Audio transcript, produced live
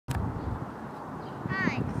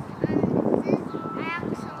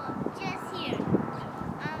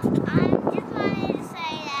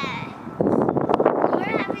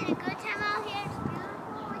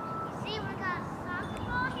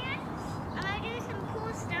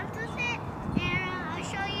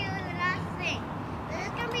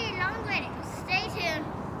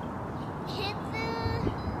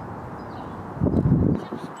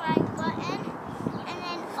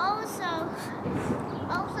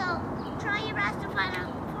find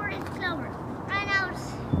out before it's over. Right now it's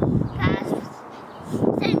past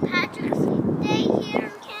St. Patrick's Day here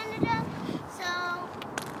in Canada. So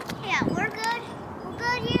yeah, we're good. We're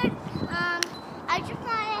good here. I just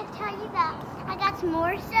wanted to tell you that I got some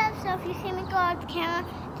more stuff. So if you see me go off the camera,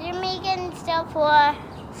 they're making stuff for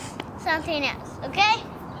something else. Okay?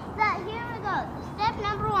 So here we go. Step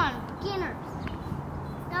number 1, beginners.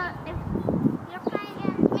 So if you're playing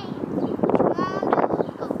against me, what you want to do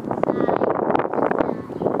is go side,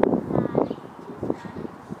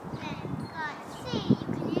 then got C. You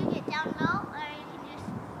can use it down low, or you can just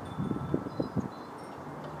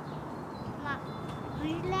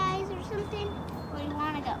realize or something where you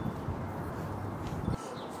want to go.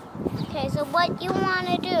 Okay, so what you want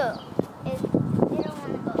to do is you don't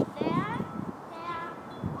want to go there,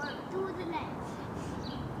 or do the legs.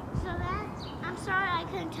 So that's, I'm sorry I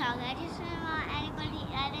couldn't tell. I just didn't want anybody,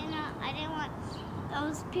 I didn't want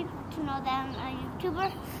those people to know that I'm a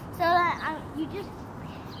YouTuber. So that you just,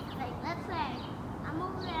 like, let's say I'm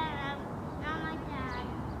over there and I'm like that,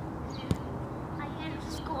 and then I get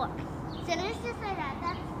a score. So let's just say that.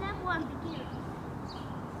 That's step 1, beginner.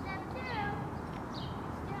 Step 2,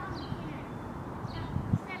 still beginner.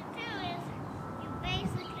 Step 2 is you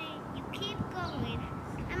basically, you keep going.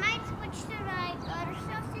 I might switch to like other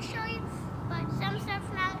stuff to show you, but some stuff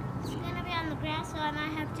now is gonna be on the grass, so I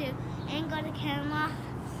might have to angle the camera.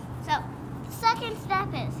 So the second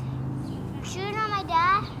step is shooting on my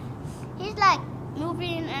dad. He's like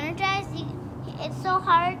moving and energized. It's so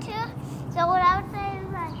hard to. So what I would say is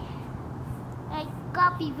like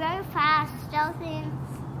gotta be very fast, stealthing,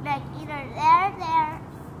 like either there,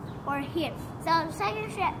 or here. So the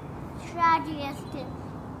second strategy is to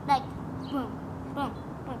like boom, boom,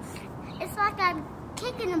 boom. It's like I'm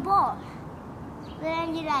kicking a ball.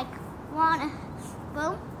 Then you like wanna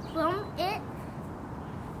boom, boom it.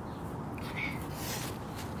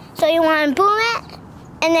 So you wanna boom it,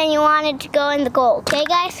 and then you want it to go in the goal. Okay,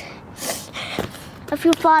 guys? If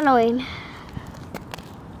you're following.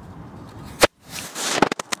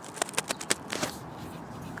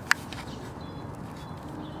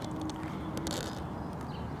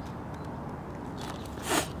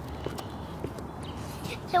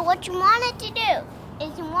 So what you want it to do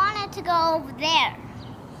is you want it to go over there.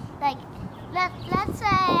 Like, let's say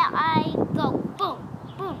I go boom,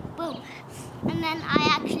 boom, boom, and then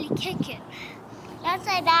I actually kick it. Let's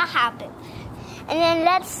say that happened. And then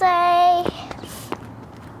let's say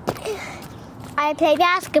I play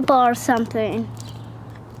basketball or something.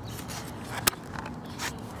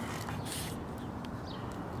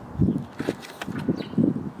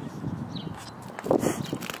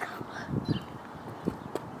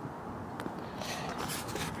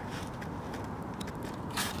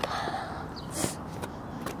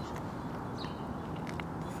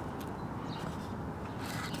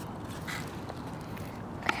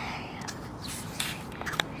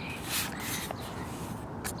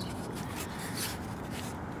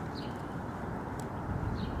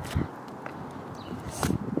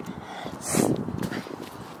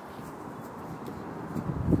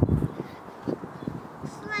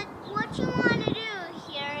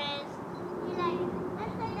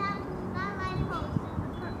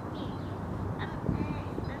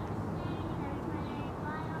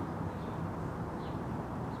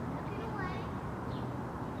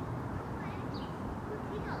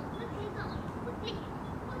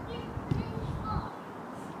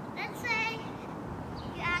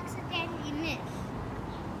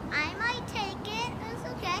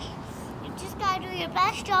 Your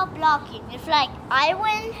best job blocking. If like I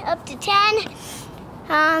win up to 10,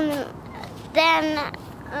 then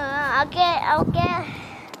I'll get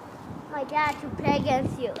my dad to play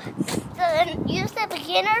against you. So then use the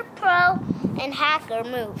beginner, pro, and hacker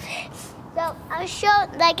move. So I'll show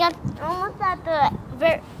like almost at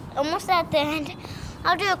the end.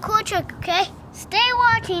 I'll do a cool trick. Okay, stay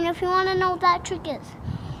watching if you want to know what that trick is,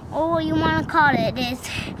 or what you want to call it is.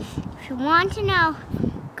 If you want to know,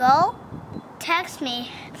 go. Text me,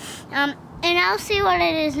 and I'll see what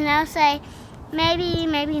it is, and I'll say maybe,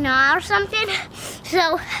 maybe not, or something.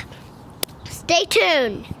 So stay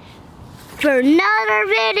tuned for another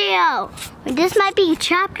video. This might be a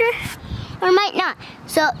chapter, or it might not.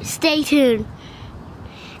 So stay tuned.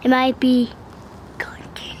 It might be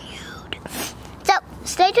continued. So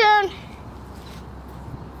stay tuned.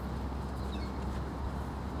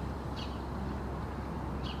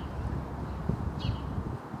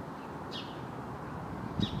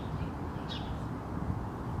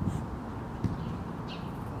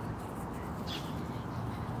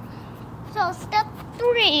 So step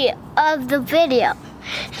 3 of the video.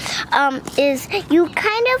 is you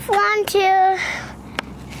kind of want to,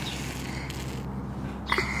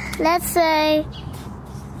 let's say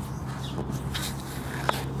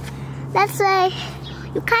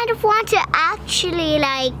you kind of want to actually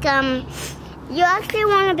you actually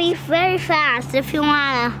want to be very fast if you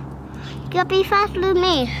want to. You gotta be faster than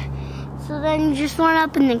me. So then you just run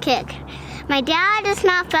up and then kick. My dad is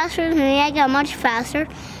not faster than me. I got much faster.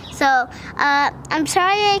 So I'm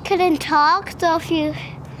sorry I couldn't talk. So if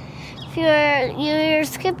you're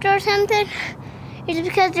skipped or something, it's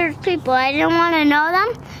because there's people. I didn't want to know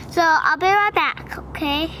them. So I'll be right back,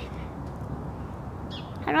 okay?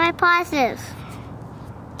 How do I pause this?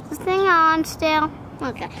 Is this thing on still?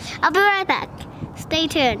 Okay. I'll be right back. Stay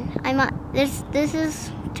tuned. This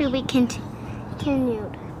is to be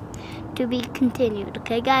continued. To be continued,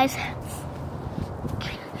 okay, guys?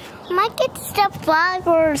 Might get to step 5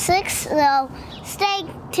 or 6, so stay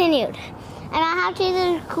continued. And I have to do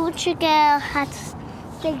the cool trick at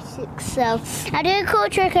stage 6, so I'll do a cool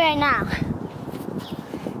trick right now.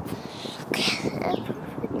 Okay.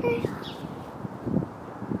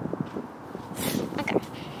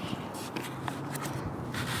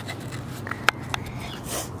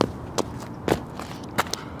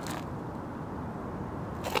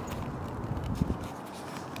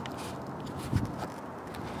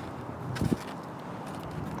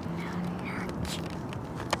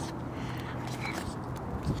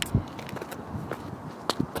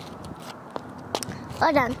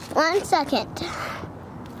 Hold on, 1 second.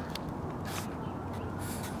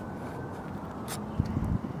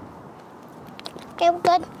 Okay, we're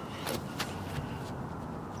good.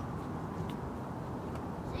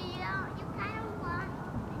 So you kind of want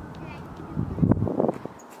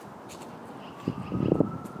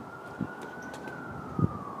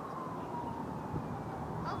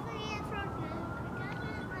hopefully it's working.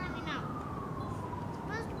 Just let me know. It's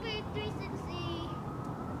supposed to be 360.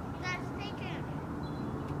 You gotta stay tuned.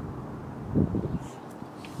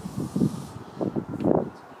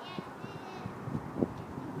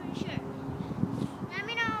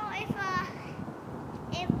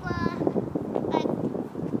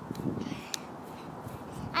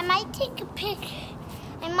 I might take a pic.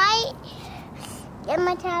 I might get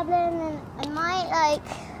my tablet and then I might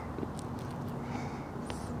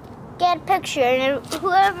get a picture, and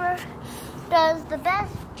whoever does the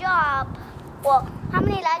best job, well, how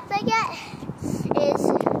many likes I get is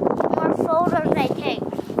the more photos I take.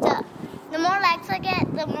 The more likes I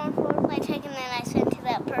get, the more photos I take, and then I send to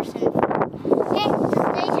that person. Okay,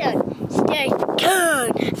 stay tuned. Stay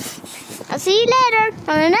tuned. I'll see you later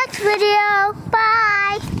on the next video. Bye.